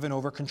flesh and given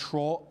over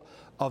control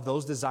of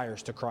those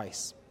desires to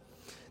Christ.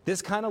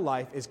 This kind of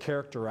life is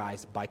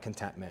characterized by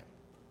contentment,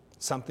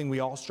 something we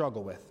all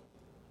struggle with.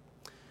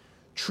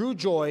 True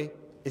joy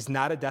is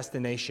not a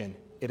destination,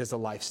 it is a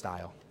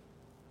lifestyle.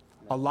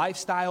 A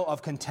lifestyle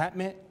of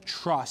contentment,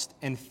 trust,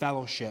 and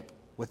fellowship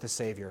with the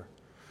Savior.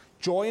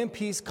 Joy and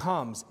peace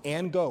comes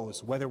and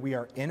goes whether we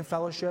are in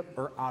fellowship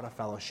or out of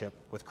fellowship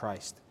with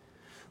Christ.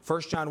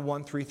 1 John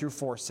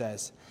 1:3-4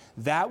 says,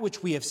 "That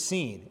which we have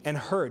seen and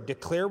heard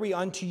declare we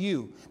unto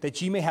you,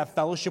 that ye may have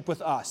fellowship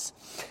with us.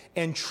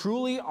 And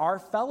truly our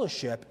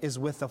fellowship is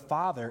with the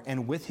Father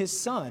and with his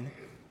Son,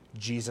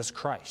 Jesus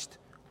Christ."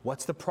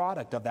 What's the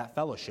product of that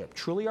fellowship?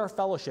 Truly our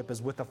fellowship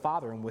is with the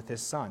Father and with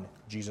his Son,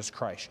 Jesus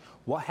Christ.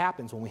 What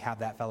happens when we have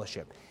that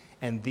fellowship?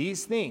 "And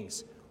these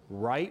things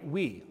write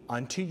we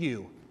unto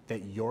you,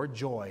 that your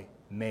joy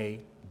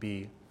may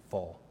be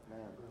full."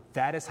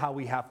 That is how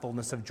we have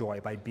fullness of joy,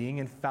 by being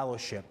in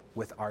fellowship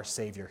with our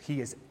Savior. He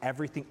is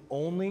everything.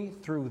 Only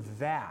through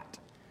that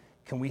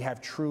can we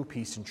have true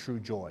peace and true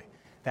joy.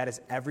 That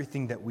is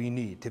everything that we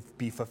need to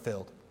be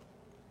fulfilled.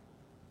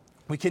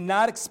 We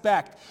cannot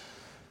expect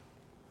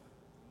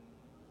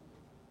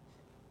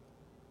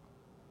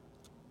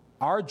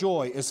our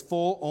joy is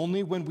full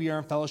only when we are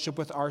in fellowship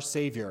with our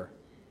Savior.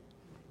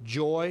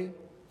 Joy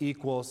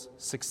equals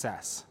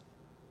success.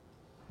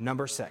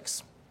 Number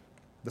 6.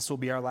 This will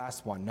be our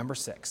last one. Number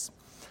 6.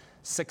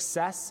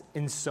 Success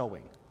in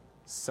sowing.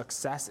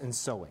 Success in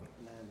sowing.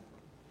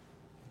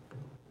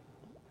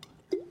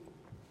 Amen.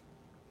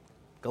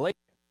 Galatians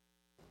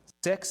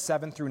 6,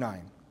 7 through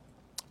 9.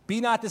 Be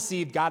not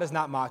deceived, God is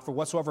not mocked, for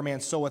whatsoever man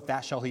soweth,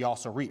 that shall he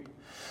also reap.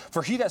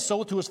 For he that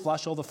soweth to his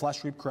flesh shall the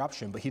flesh reap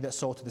corruption, but he that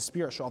soweth to the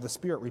Spirit shall the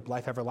Spirit reap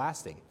life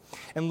everlasting.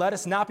 And let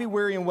us not be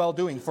weary in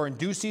well-doing, for in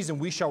due season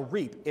we shall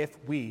reap if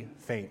we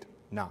faint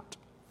not.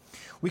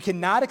 We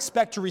cannot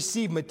expect to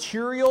receive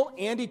material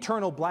and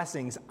eternal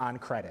blessings on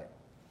credit.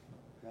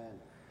 Amen.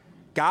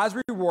 God's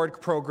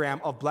reward program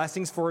of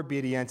blessings for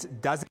obedience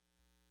doesn't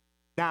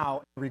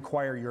now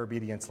require your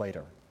obedience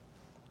later.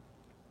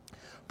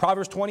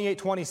 Proverbs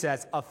 28:20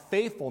 says, a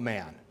faithful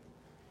man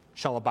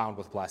shall abound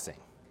with blessing.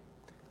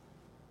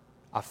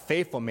 A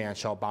faithful man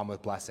shall abound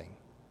with blessing.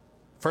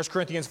 1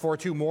 Corinthians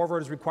 4:2, moreover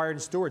it is required in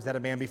stewards that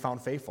a man be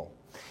found faithful.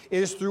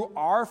 It is through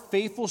our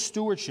faithful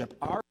stewardship,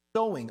 our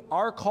sowing,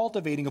 our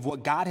cultivating of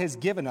what God has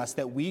given us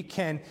that we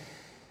can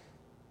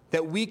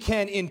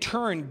in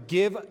turn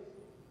give,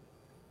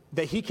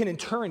 that he can in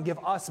turn give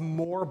us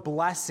more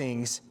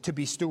blessings to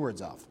be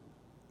stewards of.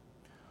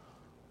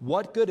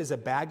 What good is a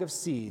bag of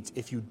seeds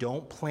if you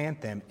don't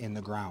plant them in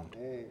the ground?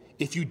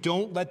 If you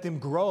don't let them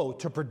grow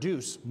to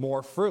produce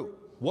more fruit,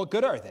 what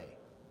good are they?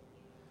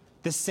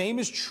 The same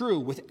is true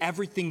with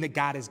everything that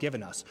God has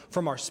given us,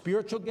 from our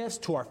spiritual gifts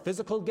to our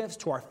physical gifts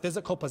to our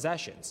physical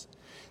possessions.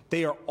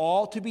 They are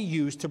all to be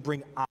used to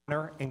bring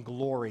honor and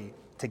glory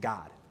to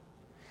God.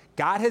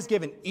 God has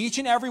given each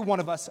and every one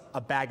of us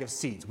a bag of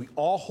seeds. We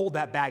all hold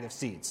that bag of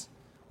seeds.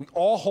 We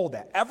all hold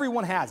that.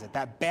 Everyone has it,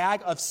 that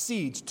bag of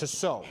seeds to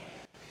sow.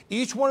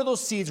 Each one of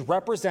those seeds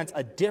represents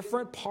a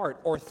different part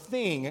or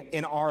thing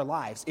in our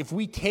lives. If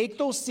we take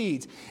those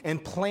seeds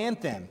and plant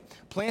them,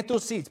 plant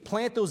those seeds,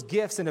 plant those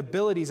gifts and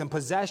abilities and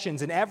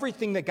possessions and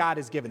everything that God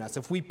has given us,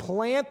 if we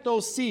plant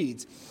those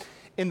seeds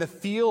in the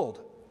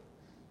field,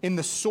 in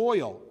the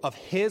soil of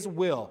his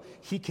will,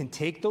 he can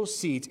take those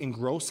seeds and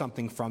grow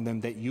something from them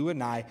that you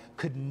and I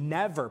could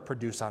never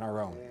produce on our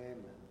own. Amen.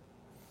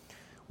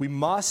 We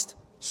must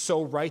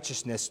sow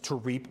righteousness to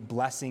reap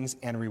blessings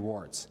and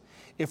rewards.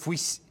 If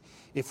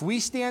we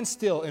stand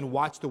still and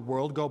watch the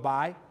world go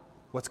by,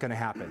 what's going to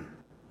happen?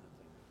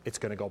 It's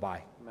going to go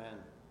by. Amen.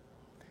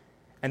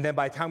 And then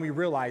by the time we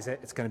realize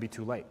it, it's going to be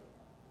too late.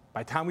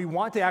 By the time we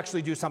want to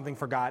actually do something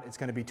for God, it's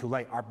going to be too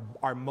late.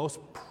 Our most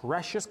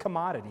precious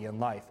commodity in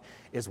life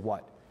is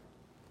what?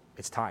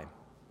 It's time.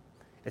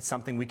 It's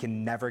something we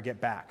can never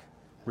get back.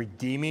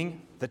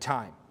 Redeeming the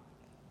time.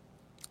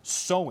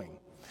 Sowing.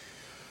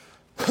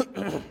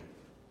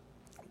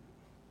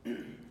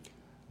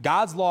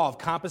 God's law of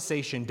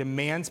compensation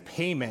demands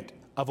payment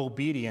of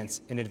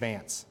obedience in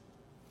advance.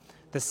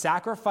 The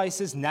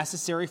sacrifices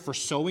necessary for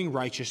sowing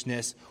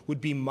righteousness would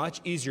be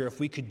much easier if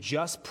we could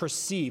just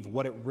perceive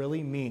what it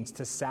really means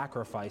to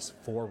sacrifice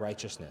for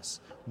righteousness.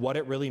 What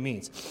it really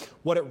means.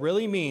 What it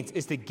really means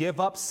is to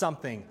give up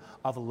something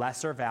of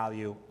lesser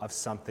value of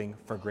something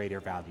for greater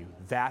value.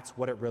 That's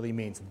what it really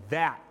means.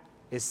 That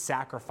is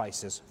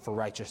sacrifices for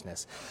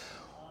righteousness.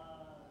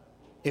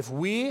 If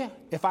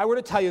I were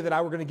to tell you that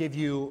I were going to give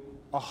you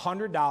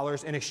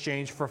 $100 in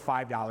exchange for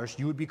 $5,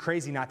 you would be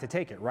crazy not to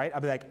take it, right?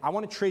 I'd be like, I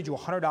want to trade you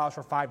 $100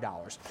 for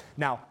 $5.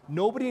 Now,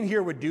 nobody in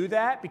here would do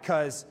that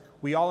because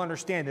we all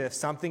understand that if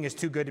something is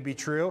too good to be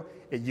true,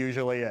 it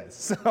usually is.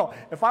 So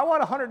if I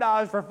want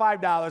 $100 for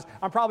 $5,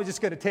 I'm probably just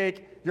going to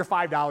take your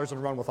 $5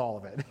 and run with all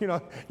of it. You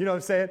know what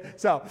I'm saying?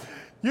 So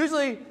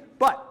usually,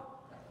 but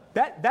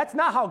that's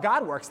not how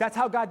God works. That's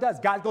how God does.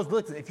 God goes,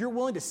 listen, if you're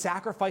willing to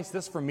sacrifice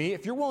this for me,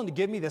 if you're willing to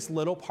give me this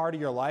little part of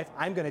your life,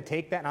 I'm going to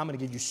take that and I'm going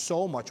to give you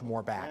so much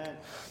more back.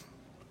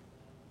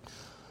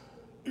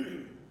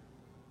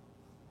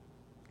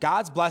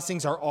 God's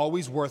blessings are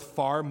always worth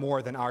far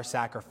more than our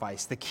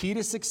sacrifice. The key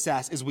to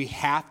success is we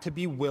have to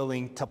be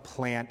willing to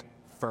plant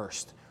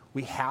first.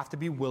 We have to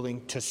be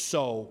willing to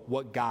sow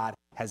what God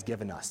has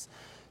given us,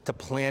 to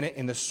plant it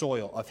in the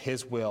soil of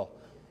his will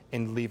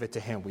and leave it to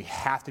him. We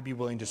have to be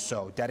willing to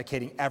sow,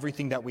 dedicating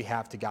everything that we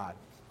have to God,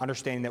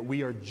 understanding that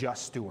we are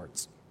just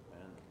stewards.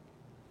 Amen.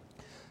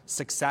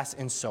 Success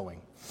in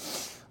sowing.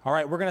 All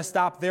right, we're going to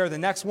stop there. The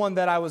next one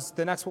was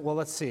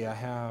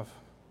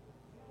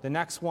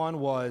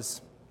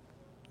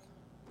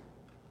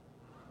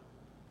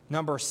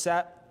number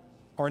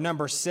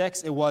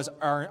 6. It was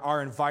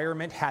our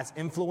environment has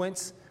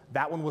influence.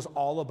 That one was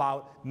all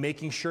about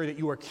making sure that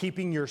you are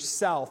keeping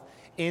yourself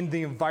in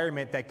the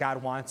environment that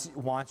God wants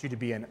you to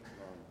be in.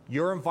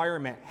 Your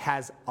environment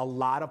has a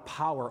lot of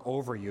power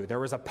over you. There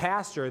was a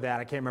pastor that,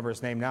 I can't remember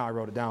his name now, I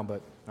wrote it down,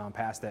 but I'm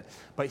past it.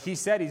 But he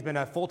said he's been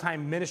a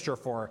full-time minister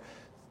for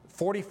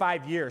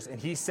 45 years, and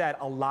he said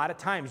a lot of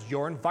times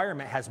your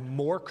environment has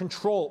more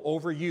control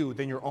over you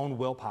than your own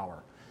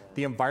willpower.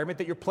 The environment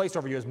that you're placed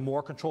over you has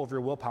more control of your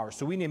willpower.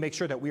 So we need to make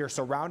sure that we are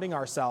surrounding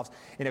ourselves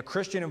in a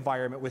Christian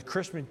environment with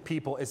Christian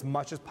people as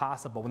much as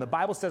possible. When the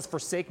Bible says,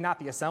 forsake not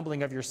the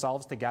assembling of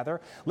yourselves together,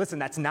 listen,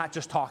 that's not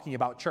just talking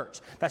about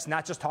church. That's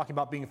not just talking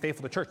about being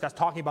faithful to church. That's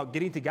talking about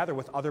getting together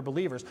with other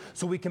believers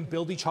so we can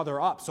build each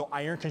other up, so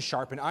iron can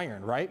sharpen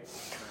iron, right?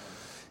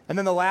 And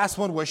then the last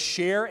one was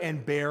share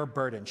and bear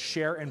burdens.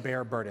 Share and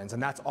bear burdens.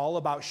 And that's all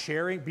about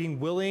sharing,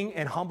 being willing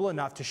and humble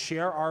enough to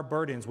share our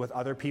burdens with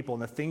other people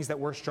and the things that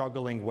we're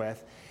struggling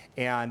with.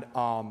 And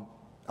a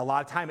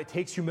lot of time it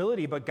takes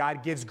humility, but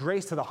God gives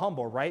grace to the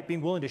humble, right?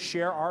 Being willing to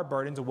share our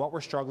burdens and what we're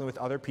struggling with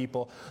other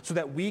people so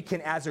that we can,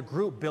 as a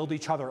group, build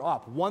each other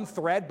up. One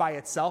thread by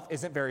itself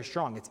isn't very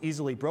strong. It's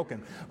easily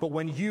broken. But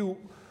when you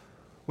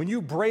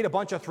braid a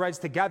bunch of threads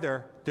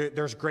together,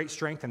 there's great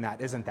strength in that,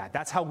 isn't that?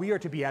 That's how we are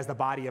to be as the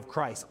body of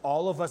Christ.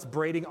 All of us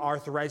braiding our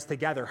threads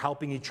together,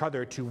 helping each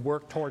other to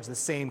work towards the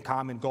same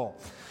common goal.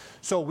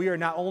 So we are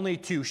not only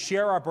to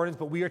share our burdens,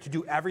 but we are to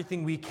do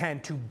everything we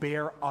can to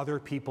bear other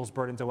people's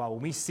burdens as well.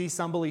 When we see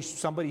somebody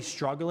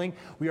struggling,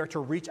 we are to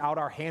reach out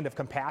our hand of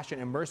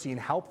compassion and mercy and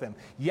help them.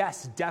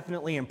 Yes,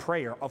 definitely in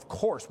prayer. Of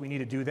course, we need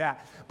to do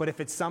that. But if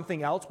it's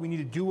something else, we need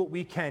to do what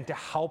we can to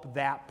help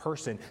that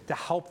person, to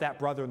help that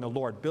brother in the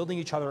Lord, building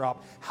each other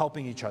up,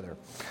 helping each other.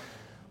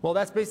 Well,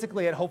 that's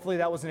basically it. Hopefully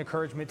that was an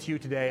encouragement to you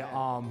today.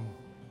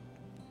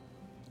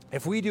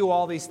 If we do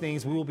all these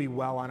things, we will be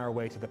well on our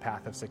way to the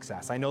path of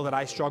success. I know that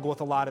I struggle with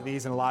a lot of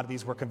these, and a lot of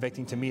these were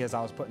convicting to me as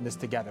I was putting this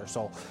together.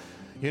 So,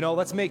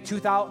 let's make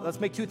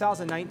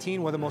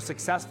 2019 one of the most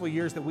successful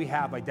years that we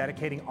have by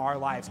dedicating our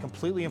lives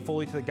completely and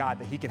fully to the God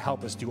that He can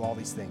help us do all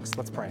these things.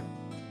 Let's pray.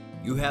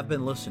 You have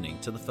been listening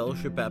to the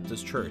Fellowship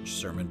Baptist Church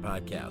Sermon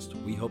Podcast.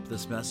 We hope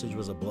this message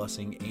was a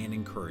blessing and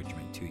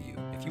encouragement to you.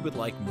 If you would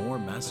like more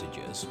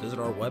messages, visit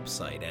our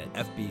website at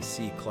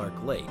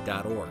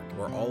fbcclarklake.org,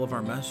 where all of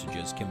our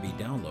messages can be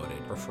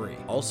downloaded for free.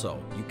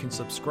 Also, you can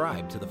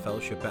subscribe to the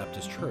Fellowship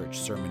Baptist Church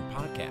Sermon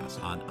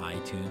Podcast on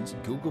iTunes,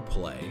 Google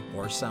Play,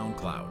 or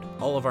SoundCloud.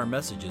 All of our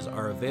messages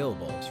are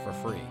available for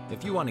free.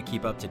 If you want to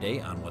keep up to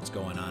date on what's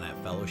going on at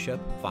Fellowship,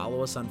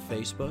 follow us on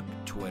Facebook,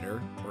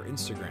 Twitter, or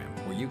Instagram,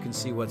 where you can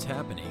see what's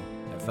happening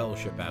at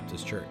Fellowship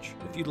Baptist Church.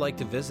 If you'd like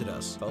to visit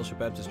us, Fellowship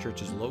Baptist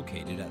Church is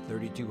located at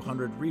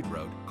 3200 Reed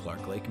Road,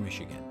 Clark Lake,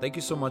 Michigan. Thank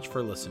you so much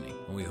for listening,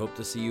 and we hope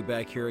to see you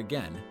back here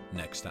again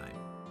next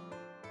time.